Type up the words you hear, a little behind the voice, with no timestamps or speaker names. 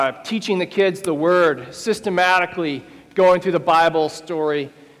teaching the kids the Word, systematically going through the Bible story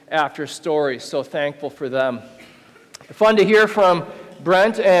after story. So thankful for them. Fun to hear from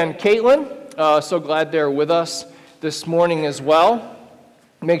Brent and Caitlin. So glad they're with us this morning as well.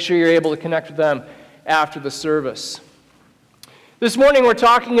 Make sure you're able to connect with them after the service. This morning we're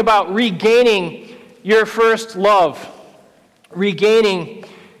talking about regaining your first love. Regaining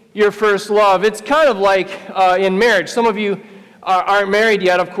your first love. It's kind of like in marriage. Some of you aren't married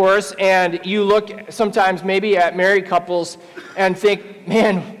yet, of course, and you look sometimes maybe at married couples and think,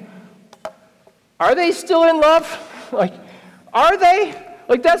 man, are they still in love? Like, are they?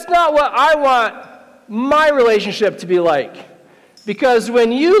 Like, that's not what I want my relationship to be like. Because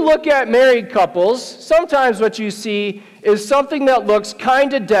when you look at married couples, sometimes what you see is something that looks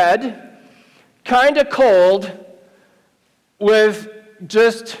kind of dead, kind of cold, with it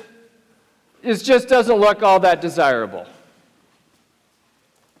just doesn't look all that desirable.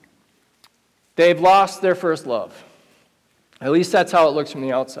 They've lost their first love. At least that's how it looks from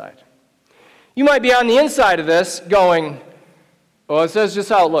the outside. You might be on the inside of this going, well, that's just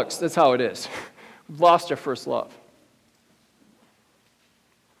how it looks. That's how it is. We've lost our first love.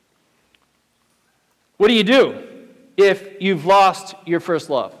 What do you do if you've lost your first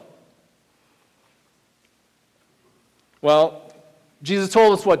love? Well, Jesus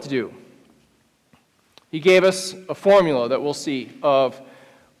told us what to do. He gave us a formula that we'll see of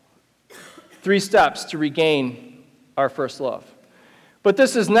 3 steps to regain our first love. But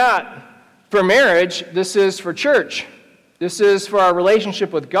this is not for marriage, this is for church. This is for our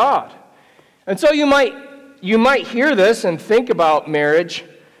relationship with God. And so you might hear this and think about marriage,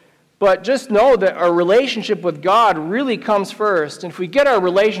 but just know that our relationship with God really comes first. And if we get our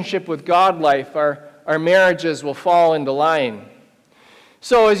relationship with God life, our marriages will fall into line.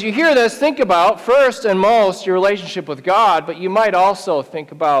 So as you hear this, think about, first and most, your relationship with God, but you might also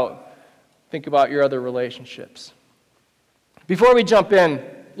think about your other relationships. Before we jump in,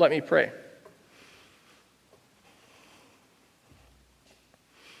 let me pray.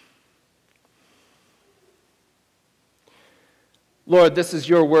 Lord, this is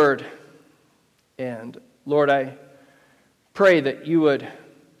your word. And Lord, I pray that you would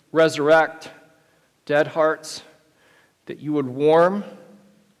resurrect dead hearts, that you would warm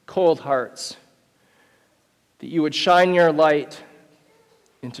cold hearts, that you would shine your light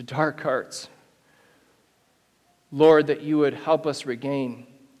into dark hearts. Lord, that you would help us regain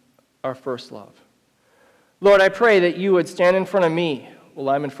our first love. Lord, I pray that you would stand in front of me while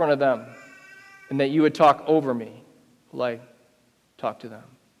I'm in front of them, and that you would talk over me while I talk to them.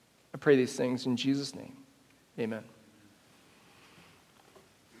 I pray these things in Jesus' name. Amen.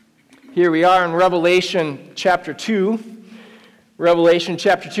 Here we are in Revelation chapter 2. Revelation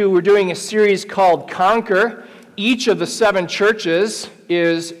chapter 2, we're doing a series called Conquer. Each of the 7 churches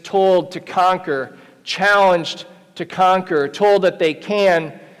is told to conquer, challenged to conquer, told that they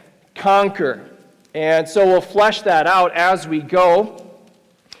can conquer. And so we'll flesh that out as we go.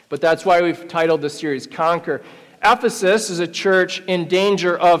 But that's why we've titled this series Conquer. Ephasus is a church in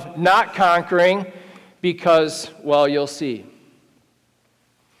danger of not conquering because, well, you'll see.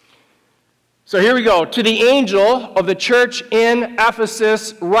 So here we go. To the angel of the church in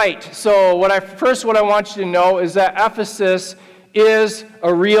Ephasus write. So what I want you to know is that Ephasus is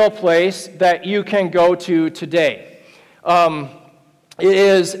a real place that you can go to today. It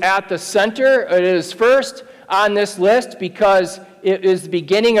is at the center. It is first on this list because it is the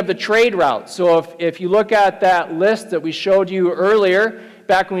beginning of the trade route. So if you look at that list that we showed you earlier,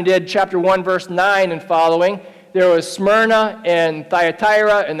 back when we did chapter 1, verse 9 and following, there was Smyrna and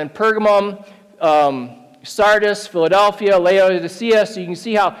Thyatira and then Pergamum, Sardis, Philadelphia, Laodicea. So you can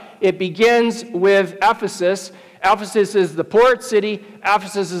see how it begins with Ephesus. Ephesus is the port city.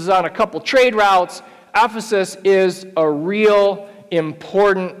 Ephesus is on a couple trade routes. Ephesus is a real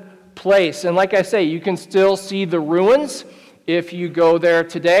important place. And like I say, you can still see the ruins. If you go there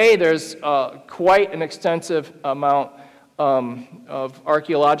today, there's quite an extensive amount of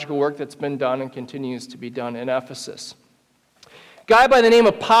archaeological work that's been done and continues to be done in Ephesus. A guy by the name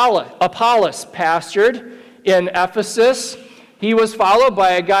of Apollos pastored in Ephesus. He was followed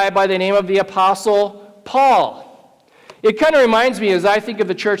by a guy by the name of the Apostle Paul. It kind of reminds me, as I think of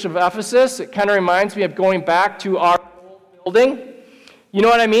the church of Ephesus, it kind of reminds me of going back to our old building. You know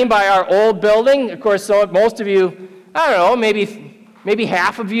what I mean by our old building? Of course, so most of you, I don't know, maybe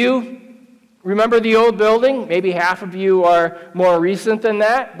half of you remember the old building. Maybe half of you are more recent than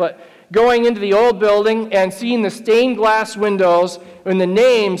that. But going into the old building and seeing the stained glass windows and the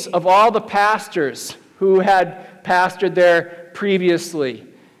names of all the pastors who had pastored there previously.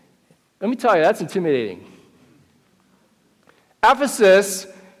 Let me tell you, that's intimidating. Ephasus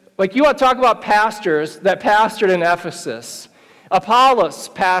Like, you want to talk about pastors that pastored in Ephesus. Apollos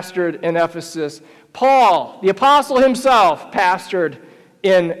pastored in Ephesus. Paul, the apostle himself, pastored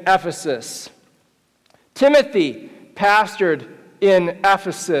in Ephesus. Timothy pastored in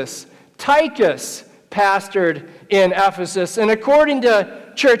Ephesus. Tychus pastored in Ephesus. And according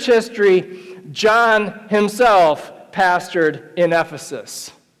to church history, John himself pastored in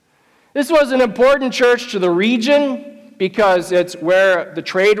Ephesus. This was an important church to the region because it's where the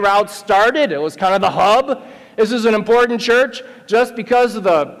trade routes started. It was kind of the hub. This is an important church just because of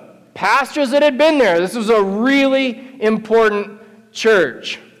the pastors that had been there. This was a really important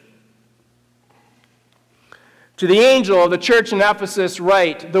church. To the angel of the church in Ephesus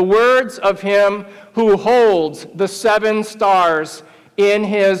write, the words of him who holds the 7 stars in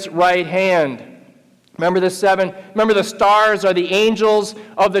his right hand. Remember the stars are the angels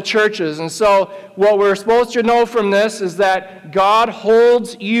of the churches. And so what we're supposed to know from this is that God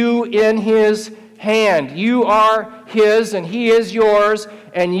holds you in his hand. You are his and he is yours,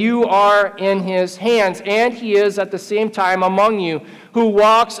 and you are in his hands. And he is at the same time among you, who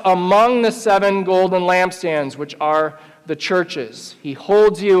walks among the 7 golden lampstands, which are the churches. He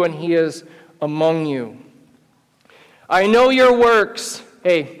holds you and he is among you. I know your works.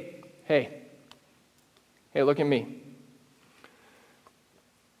 Hey, look at me.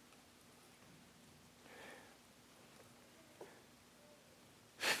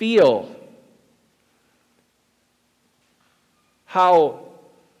 Feel how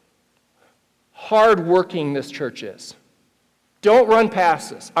hardworking this church is. Don't run past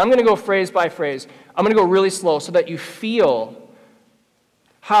this. I'm going to go phrase by phrase. I'm going to go really slow so that you feel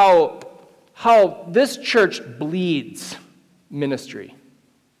how this church bleeds ministry.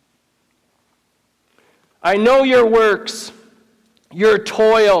 I know your works, your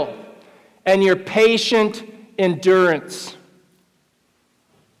toil, and your patient endurance.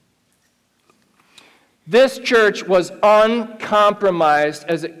 This church was uncompromised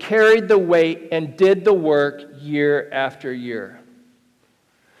as it carried the weight and did the work year after year.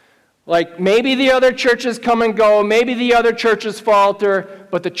 Like, maybe the other churches come and go, maybe the other churches falter,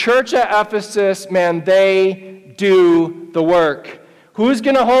 but the church at Ephesus, man, they do the work. Who's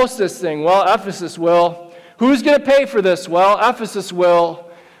going to host this thing? Well, Ephesus will. Who's going to pay for this? Well, Ephesus will.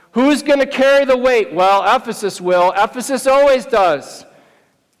 Who's going to carry the weight? Well, Ephesus will. Ephesus always does.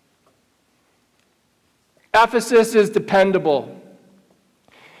 Ephesus is dependable.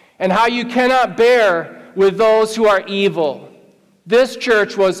 And how you cannot bear with those who are evil. This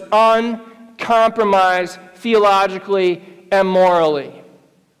church was uncompromised theologically and morally.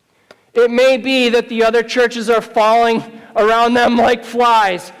 It may be that the other churches are falling around them like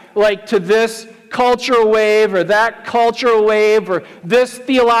flies, like to this cultural wave or that cultural wave or this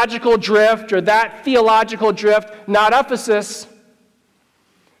theological drift or that theological drift. Not Ephesus.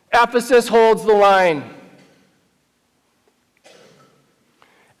 Ephesus holds the line.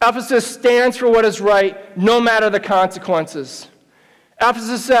 Ephesus stands for what is right, no matter the consequences.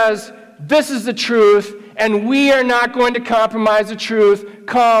 Ephesus says, this is the truth, and we are not going to compromise the truth,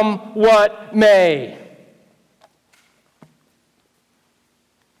 come what may.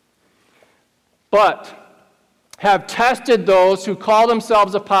 But have tested those who call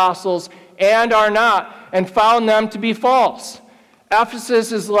themselves apostles and are not, and found them to be false.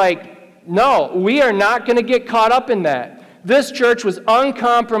 Ephesus is like, no, we are not going to get caught up in that. This church was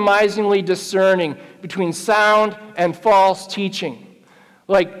uncompromisingly discerning between sound and false teaching.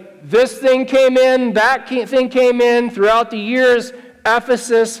 Like, this thing came in, that thing came in. Throughout the years,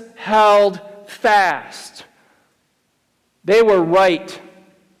 Ephesus held fast. They were right.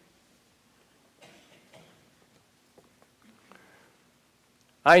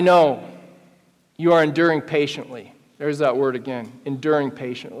 I know you are enduring patiently. There's that word again, enduring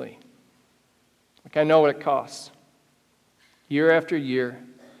patiently. Like, I know what it costs. Year after year,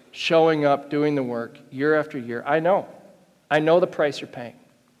 showing up, doing the work, year after year. I know the price you're paying.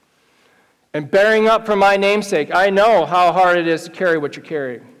 And bearing up for my namesake, I know how hard it is to carry what you're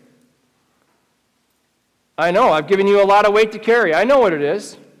carrying. I know, I've given you a lot of weight to carry. I know what it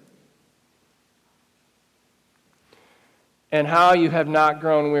is. And how you have not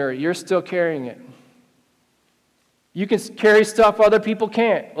grown weary. You're still carrying it. You can carry stuff other people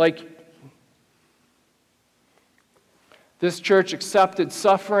can't. Like, this church accepted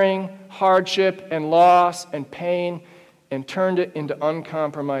suffering, hardship, and loss, and pain, and turned it into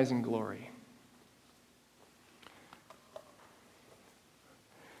uncompromising glory.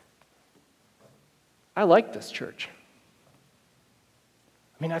 I like this church.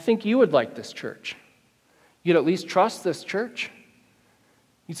 I mean, I think you would like this church. You'd at least trust this church.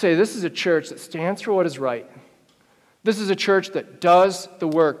 You'd say, this is a church that stands for what is right, This is a church that does the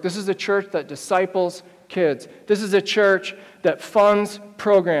work. This is a church that disciples kids. This is a church that funds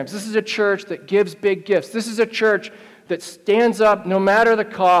programs. This is a church that gives big gifts. This is a church that stands up no matter the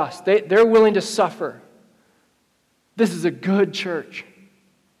cost. They're willing to suffer. This is a good church.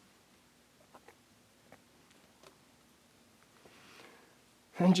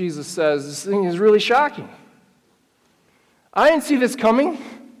 And Jesus says, this thing is really shocking. I didn't see this coming.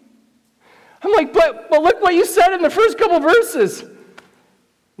 I'm like, but look what you said in the first couple verses.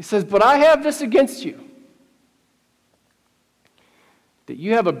 He says, but I have this against you, that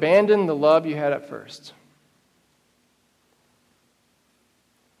you have abandoned the love you had at first.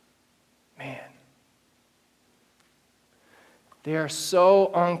 Man. They are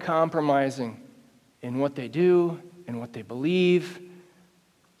so uncompromising in what they do, in what they believe,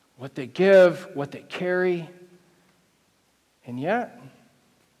 what they give, what they carry. And yet,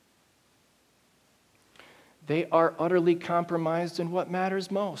 they are utterly compromised in what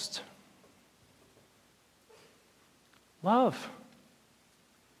matters most. Love.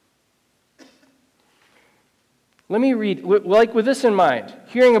 Let me read, like with this in mind,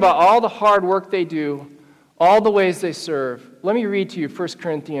 hearing about all the hard work they do, all the ways they serve. Let me read to you 1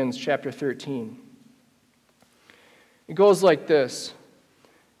 Corinthians chapter 13. It goes like this.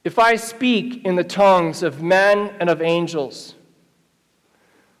 If I speak in the tongues of men and of angels,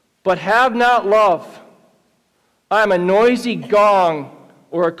 but have not love, I am a noisy gong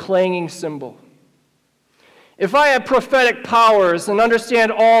or a clanging cymbal. If I have prophetic powers and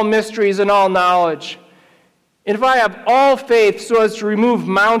understand all mysteries and all knowledge, and if I have all faith so as to remove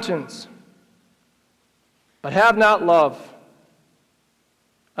mountains, but have not love,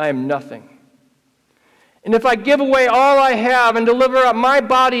 I am nothing. And if I give away all I have and deliver up my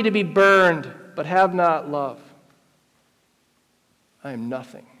body to be burned, but have not love, I am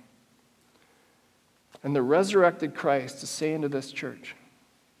nothing. And the resurrected Christ is saying to this church,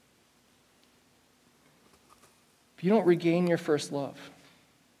 if you don't regain your first love,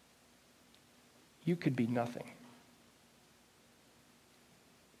 you could be nothing.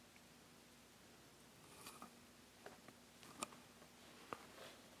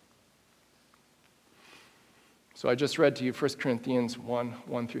 So I just read to you 1 Corinthians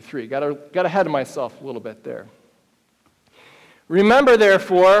 1 through 3. Got ahead of myself a little bit there. Remember,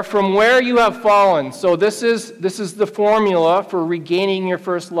 therefore, from where you have fallen. So this is the formula for regaining your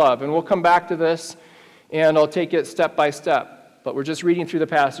first love. And we'll come back to this, and I'll take it step by step. But we're just reading through the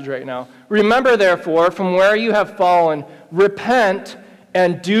passage right now. Remember, therefore, from where you have fallen, repent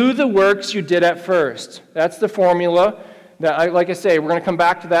and do the works you did at first. That's the formula. Like I say, we're going to come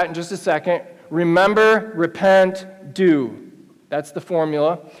back to that in just a second. Remember, repent, do. That's the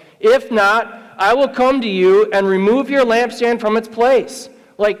formula. If not, I will come to you and remove your lampstand from its place.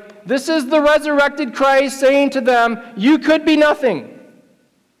 Like, this is the resurrected Christ saying to them, you could be nothing.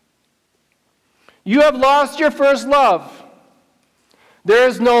 You have lost your first love. There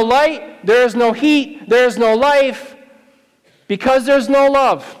is no light, there is no heat, there is no life, because there's no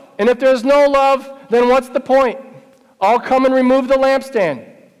love. And if there's no love, then what's the point? I'll come and remove the lampstand.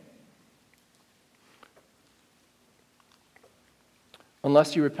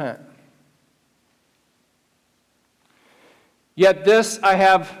 Unless you repent. Yet this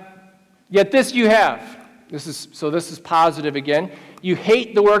you have. This is positive again. You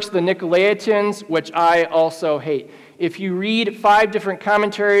hate the works of the Nicolaitans, which I also hate. If you read 5 different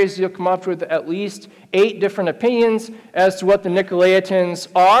commentaries, you'll come up with at least 8 different opinions as to what the Nicolaitans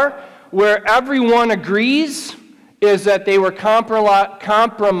are. Where everyone agrees is that they were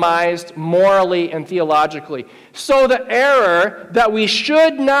compromised morally and theologically. So the error that we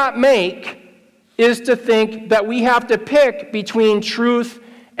should not make is to think that we have to pick between truth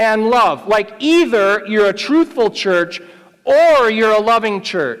and love. Like either you're a truthful church or you're a loving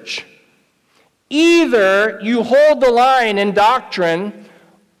church. Either you hold the line in doctrine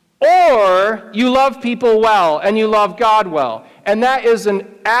or you love people well and you love God well. And that is an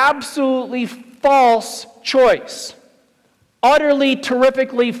absolutely false choice. Utterly,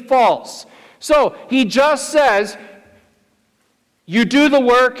 terrifically false. So he just says, you do the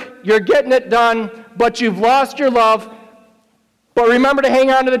work, you're getting it done, but you've lost your love. But remember to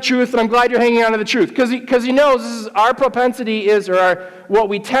hang on to the truth, and I'm glad you're hanging on to the truth. Because he knows this is our propensity is, or what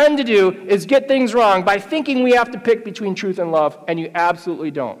we tend to do is get things wrong by thinking we have to pick between truth and love, and you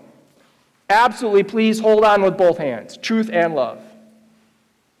absolutely don't. Absolutely, please hold on with both hands, truth and love.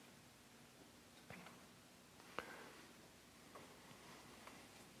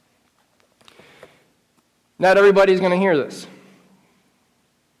 Not everybody is going to hear this.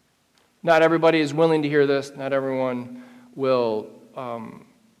 Not everybody is willing to hear this. Not everyone will.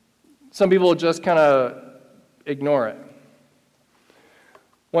 Some people will just kind of ignore it.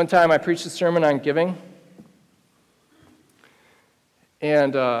 One time I preached a sermon on giving,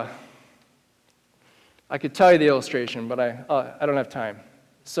 and I could tell you the illustration, but I don't have time.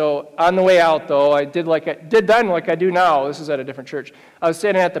 So on the way out, though, I did then like I do now. This is at a different church. I was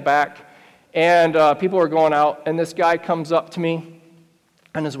standing at the back, and people were going out, and this guy comes up to me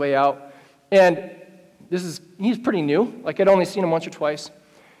on his way out, and he's pretty new. Like I'd only seen him once or twice,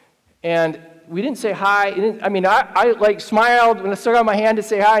 and we didn't say hi. I like smiled when I stuck out my hand to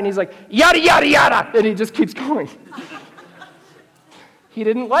say hi, and he's like, yada, yada, yada, and he just keeps going. He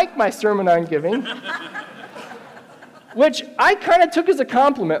didn't like my sermon on giving, which I kind of took as a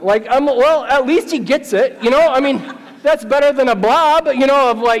compliment. Like, well, at least he gets it, that's better than a blob,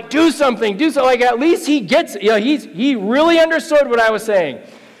 of like, do something. Like, at least he gets it. He really understood what I was saying.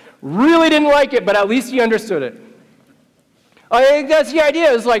 Really didn't like it, but at least he understood it. I think that's the idea,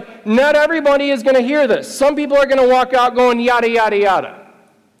 is like, not everybody is going to hear this. Some people are going to walk out going, yada, yada, yada.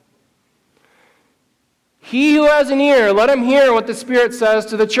 He who has an ear, let him hear what the Spirit says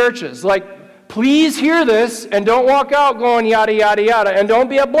to the churches. Like, please hear this, and don't walk out going yada, yada, yada. And don't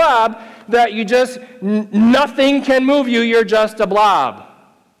be a blob that you just, nothing can move you, you're just a blob.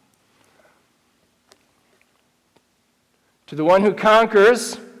 To the one who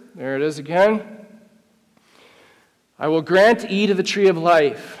conquers, there it is again, I will grant to eat of the tree of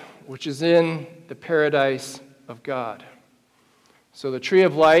life, which is in the paradise of God. So the tree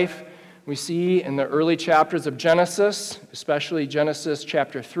of life we see in the early chapters of Genesis, especially Genesis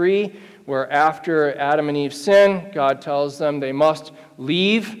chapter 3, where after Adam and Eve sin, God tells them they must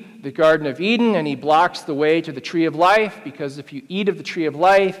leave the Garden of Eden, and he blocks the way to the tree of life, because if you eat of the tree of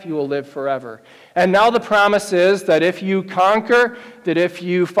life, you will live forever. And now the promise is that if you conquer, that if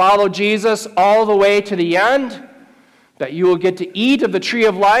you follow Jesus all the way to the end, that you will get to eat of the tree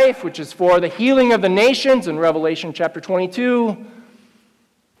of life, which is for the healing of the nations in Revelation chapter 22,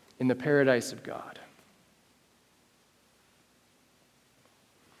 in the paradise of God.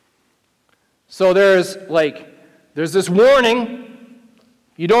 So there's this warning.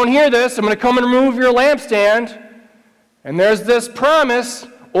 You don't hear this, I'm going to come and remove your lampstand. And there's this promise,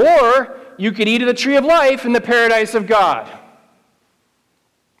 or you could eat of the tree of life in the paradise of God.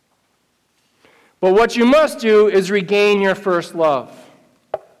 But what you must do is regain your first love.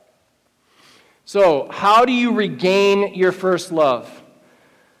 So, how do you regain your first love?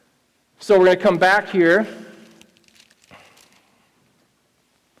 So we're going to come back here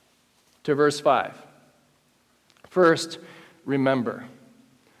to verse 5. First, remember.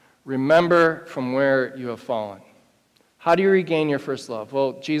 Remember from where you have fallen. How do you regain your first love?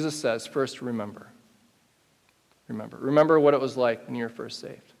 Well, Jesus says, first remember. Remember. Remember what it was like when you were first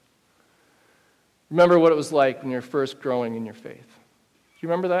saved. Remember what it was like when you were first growing in your faith. Do you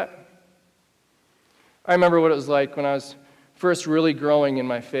remember that? I remember what it was like when I was first really growing in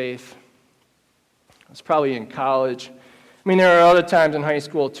my faith. I was probably in college. There are other times in high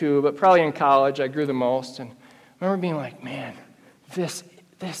school too, but probably in college I grew the most. And I remember being like, man, this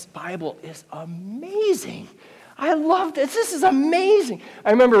Bible is amazing. I love this. This is amazing.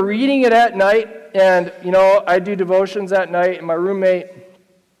 I remember reading it at night, and, I do devotions at night, and my roommate,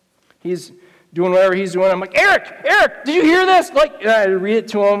 he's doing whatever he's doing. I'm like, Eric, did you hear this? And I read it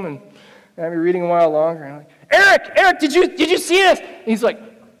to him, and I'd be reading a while longer. And I'm like, Eric, did you see this? And he's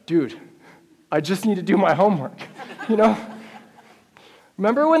like, dude, I just need to do my homework.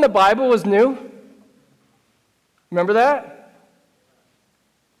 Remember when the Bible was new? Remember that?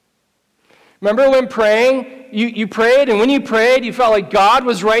 Remember when praying, you prayed, and when you prayed, you felt like God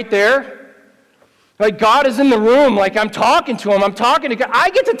was right there? Like God is in the room, like I'm talking to him, I'm talking to God.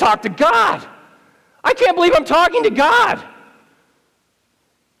 I get to talk to God. I can't believe I'm talking to God.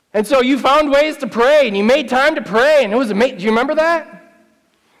 And so you found ways to pray, and you made time to pray, and it was amazing. Do you remember that?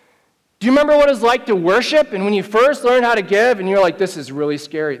 Do you remember what it was like to worship? And when you first learned how to give, and you're like, this is really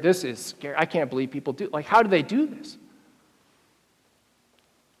scary. This is scary. I can't believe people do. Like, how do they do this?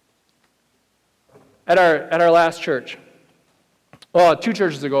 At our last church, well, 2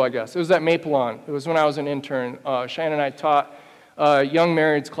 churches ago, I guess. It was at Maple Lawn. It was when I was an intern. Shannon and I taught a young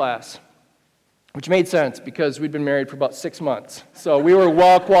marrieds class, which made sense because we'd been married for about 6 months. So we were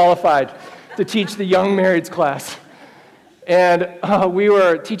well qualified to teach the young marrieds class. And we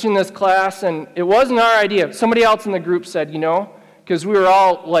were teaching this class, and it wasn't our idea. Somebody else in the group said, because we were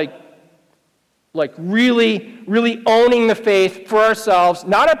all like really, really owning the faith for ourselves.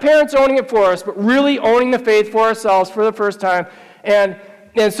 Not our parents owning it for us, but really owning the faith for ourselves for the first time. And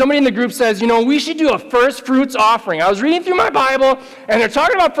somebody in the group says, we should do a first fruits offering. I was reading through my Bible, and they're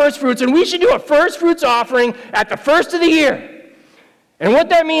talking about first fruits, and we should do a first fruits offering at the first of the year. And what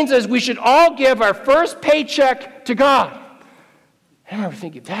that means is we should all give our first paycheck to God. I remember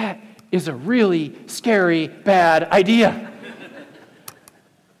thinking, that is a really scary, bad idea.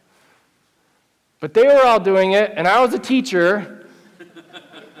 But they were all doing it, and I was a teacher.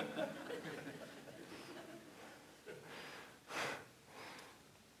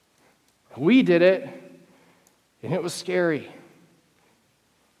 We did it, and it was scary.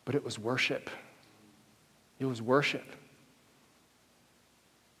 But it was worship. It was worship.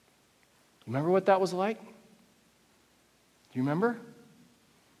 Remember what that was like? Do you remember?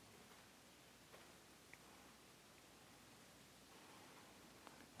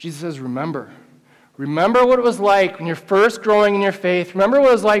 Jesus says, remember. Remember what it was like when you're first growing in your faith. Remember what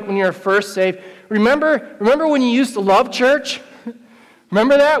it was like when you were first saved. Remember when you used to love church?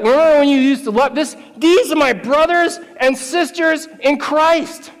 Remember that? Remember when you used to love this? These are my brothers and sisters in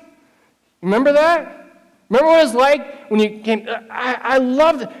Christ. Remember that? Remember what it was like when you came? I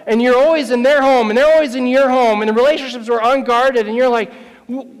loved it. And you're always in their home, and they're always in your home, and the relationships were unguarded, and you're like,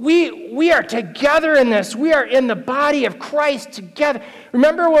 we are together in this. We are in the body of Christ together.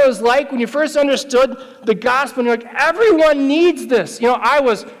 Remember what it was like when you first understood the gospel, and you're like, everyone needs this. I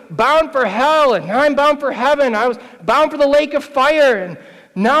was bound for hell, and now I'm bound for heaven. I was bound for the lake of fire, and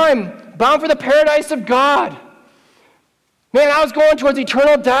now I'm bound for the paradise of God. Man, I was going towards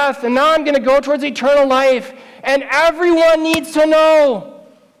eternal death, and now I'm going to go towards eternal life. And everyone needs to know.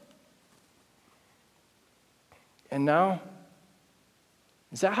 And now,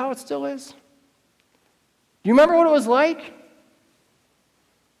 is that how it still is? Do you remember what it was like?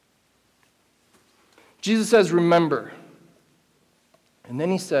 Jesus says, remember. And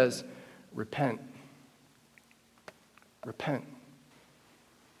then he says, repent. Repent.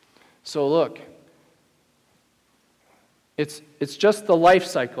 So look, it's just the life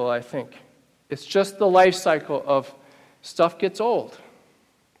cycle, I think. It's just the life cycle of stuff gets old.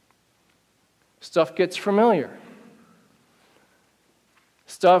 Stuff gets familiar.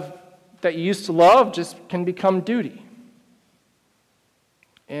 Stuff that you used to love just can become duty.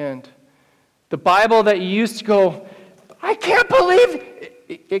 And the Bible that you used to go, I can't believe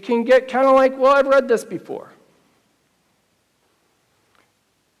it can get kind of like, well, I've read this before.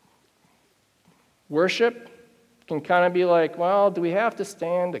 Worship can kind of be like, well, do we have to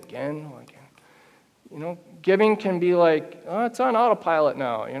stand again? Giving can be like, oh, it's on autopilot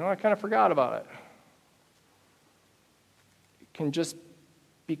now. I kind of forgot about it. It can just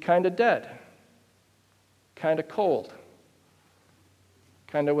be kind of dead, kind of cold,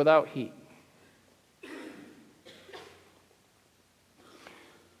 kind of without heat.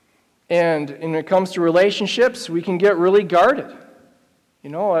 And when it comes to relationships, we can get really guarded.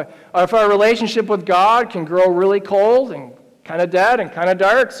 If our relationship with God can grow really cold and kind of dead and kind of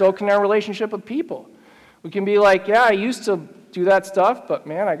dark, so can our relationship with people. We can be like, yeah, I used to do that stuff, but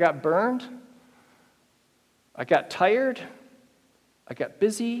man, I got burned. I got tired. I got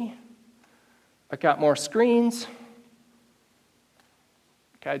busy. I got more screens.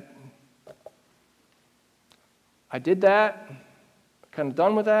 I did that. Kind of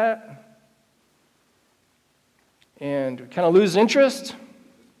done with that. And we kind of lose interest.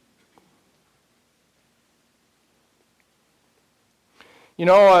 We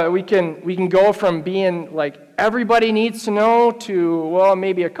can go from being like everybody needs to know to, well,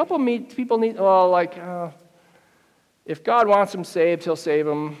 maybe a couple of people need, if God wants them saved, he'll save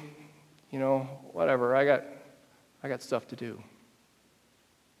them. Whatever. I got stuff to do.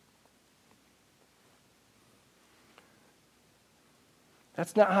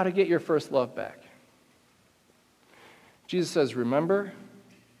 That's not how to get your first love back. Jesus says, remember,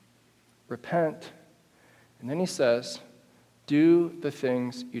 repent, and then he says, do the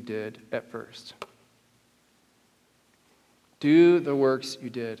things you did at first. Do the works you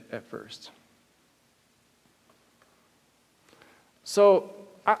did at first. So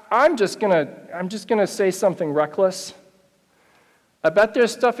I'm just gonna say something reckless. I bet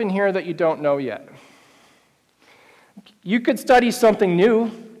there's stuff in here that you don't know yet. You could study something new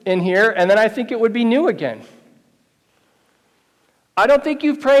in here, and then I think it would be new again. I don't think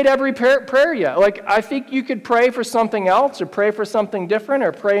you've prayed every prayer yet. I think you could pray for something else, or pray for something different,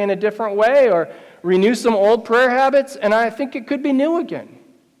 or pray in a different way, or renew some old prayer habits, and I think it could be new again.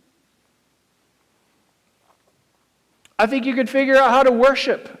 I think you could figure out how to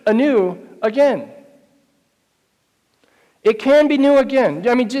worship anew again. It can be new again.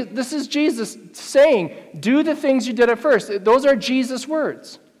 This is Jesus saying, do the things you did at first. Those are Jesus'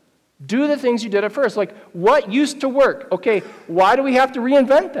 words. Do the things you did at first. What used to work? Okay, why do we have to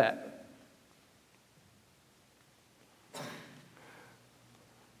reinvent that?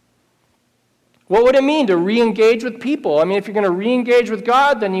 What would it mean to re-engage with people? I mean, if you're going to re-engage with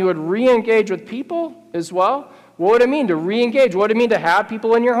God, then you would re-engage with people as well. What would it mean to re-engage? What would it mean to have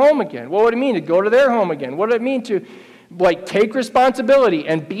people in your home again? What would it mean to go to their home again? What would it mean to take responsibility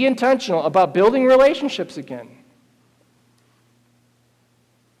and be intentional about building relationships again?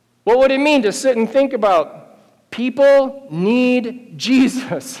 What would it mean to sit and think about people need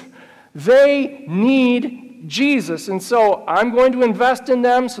Jesus? They need Jesus. And so I'm going to invest in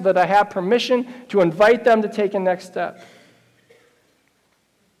them so that I have permission to invite them to take a next step.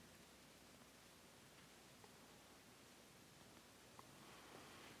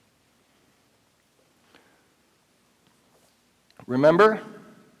 Remember,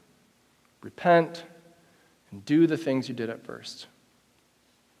 repent, and do the things you did at first.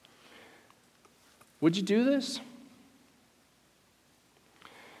 Would you do this?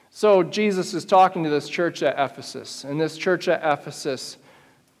 So Jesus is talking to this church at Ephasus. And this church at Ephasus,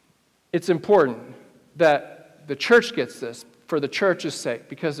 it's important that the church gets this for the church's sake,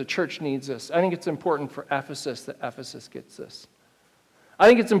 because the church needs this. I think it's important for Ephasus that Ephasus gets this. I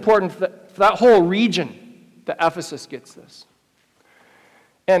think it's important for that whole region that Ephasus gets this.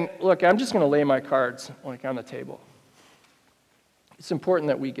 And look, I'm just going to lay my cards on the table. It's important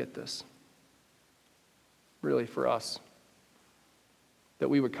that we get this, really, for us, that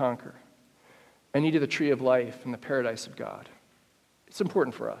we would conquer and eat of the tree of life and the paradise of God. It's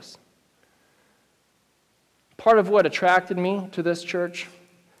important for us. Part of what attracted me to this church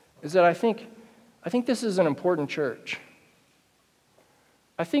is that I think this is an important church.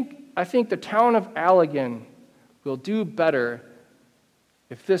 I think the town of Allegan will do better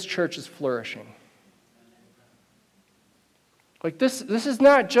if this church is flourishing. This is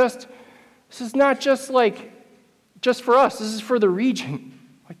not just just for us. This is for the region.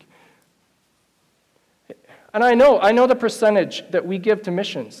 And I know the percentage that we give to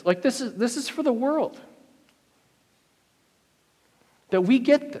missions. This is for the world. That we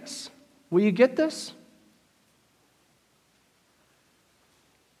get this. Will you get this?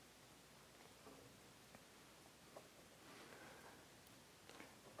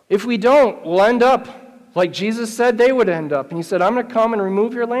 If we don't, we'll end up like Jesus said they would end up. And he said, I'm going to come and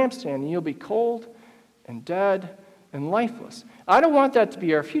remove your lampstand, and you'll be cold and dead and lifeless. I don't want that to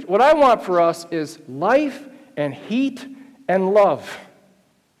be our future. What I want for us is life and heat and love.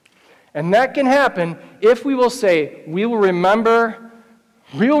 And that can happen if we will say, we will remember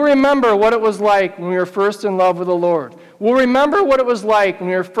what it was like when we were first in love with the Lord. We'll remember what it was like when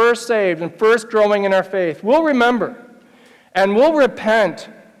we were first saved and first growing in our faith. We'll remember. And we'll repent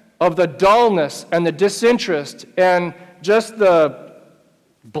of the dullness and the disinterest and just the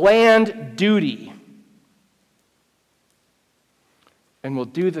bland duty. And we'll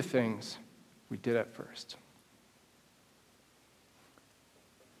do the things we did at first.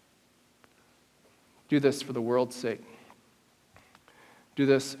 Do this for the world's sake. Do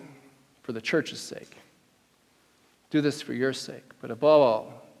this for the church's sake. Do this for your sake. But above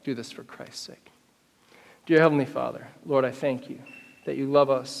all, do this for Christ's sake. Dear Heavenly Father, Lord, I thank you that you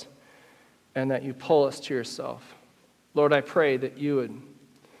love us and that you pull us to yourself. Lord, I pray that you would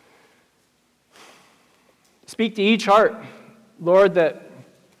speak to each heart, Lord, that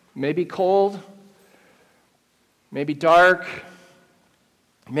may be cold, may be dark,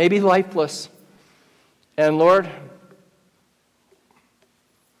 may be lifeless. And Lord,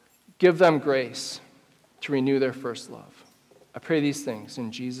 give them grace to renew their first love. I pray these things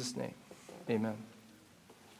in Jesus' name. Amen.